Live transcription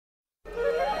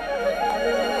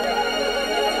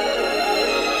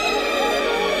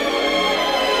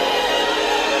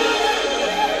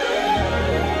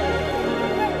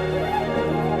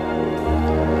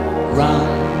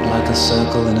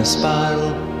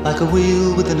spiral, like a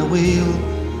wheel within a wheel,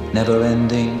 never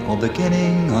ending or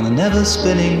beginning on a never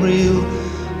spinning reel,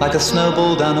 like a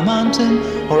snowball down a mountain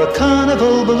or a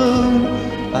carnival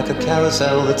balloon, like a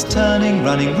carousel that's turning,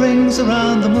 running rings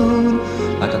around the moon,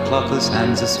 like a clock whose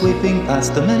hands are sweeping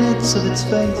past the minutes of its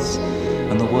face,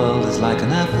 and the world is like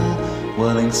an apple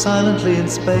whirling silently in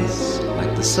space,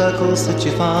 like the circles that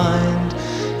you find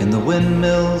in the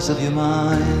windmills of your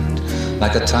mind,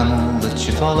 like a tunnel that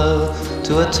you follow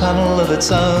to a tunnel of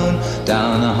its own,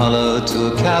 down a hollow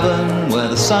to a cavern where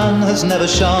the sun has never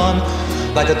shone,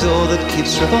 like a door that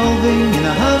keeps revolving in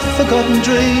a half-forgotten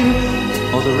dream,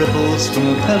 or the ripples from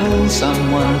a pebble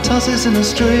someone tosses in a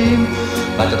stream,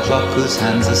 like a clock whose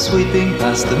hands are sweeping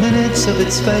past the minutes of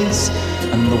its face,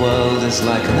 and the world is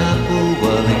like an apple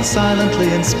whirling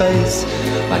silently in space,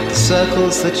 like the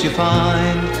circles that you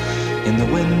find in the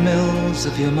windmills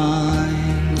of your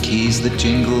mind. Keys that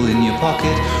jingle in your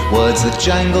pocket, words that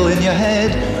jangle in your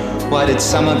head. Why did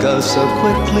summer go so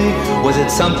quickly? Was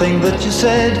it something that you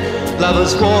said?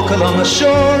 Lovers walk along a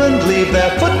shore and leave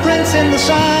their footprints in the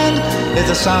sand. Is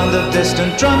the sound of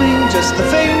distant drumming just the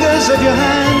fingers of your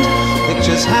hand?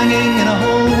 Pictures hanging in a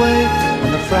hallway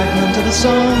and the fragment of a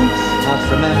song,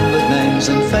 half-remembered names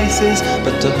and faces,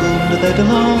 but to whom do they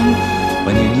belong?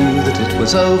 When you knew that it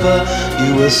was over,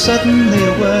 you were suddenly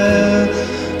aware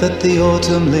that the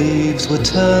autumn leaves were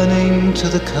turning to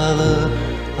the color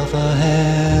of her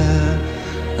hair.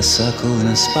 A circle in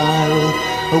a spiral,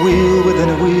 a wheel within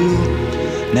a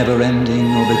wheel, never ending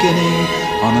or beginning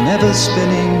on an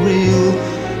ever-spinning reel,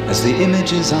 as the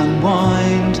images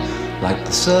unwind, like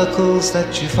the circles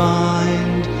that you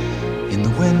find in the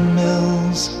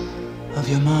windmills of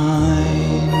your mind.